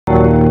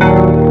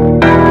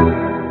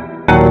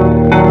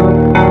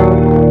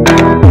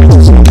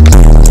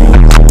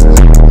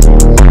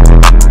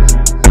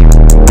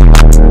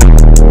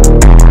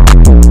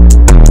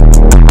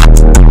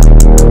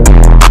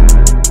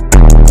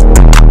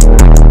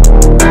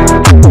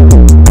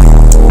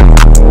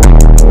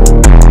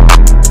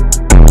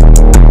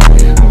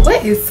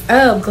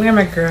up,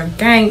 Gla'mour Girl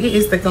Gang? It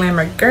is the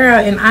Gla'mour Girl,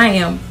 and I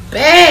am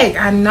back.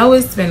 I know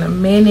it's been a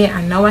minute.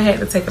 I know I had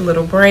to take a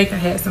little break. I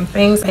had some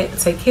things I had to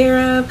take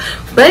care of,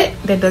 but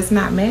that does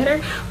not matter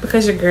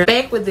because your girl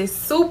back with this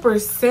super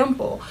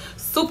simple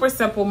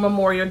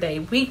Memorial Day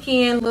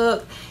weekend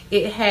look.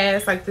 It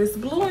has like this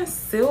blue and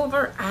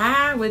silver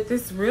eye with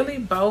this really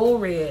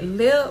bold red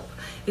lip.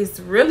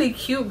 It's really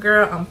cute,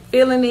 girl. I'm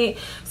feeling it.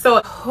 So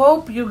I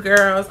hope you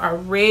girls are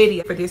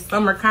ready for this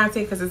summer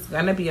content because it's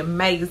gonna be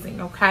amazing.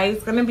 Okay,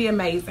 it's gonna be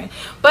amazing.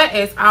 But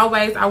as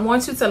always, I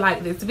want you to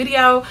like this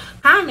video,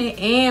 comment,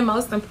 and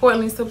most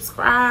importantly,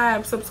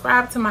 subscribe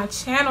to my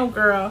channel,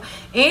 girl.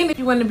 And if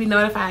you want to be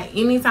notified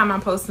anytime I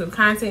post new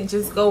content,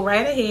 just go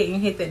right ahead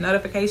and hit that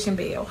notification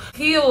bell.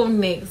 Till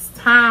next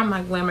time,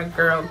 my Gla'mour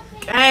Girl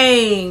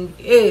Gang.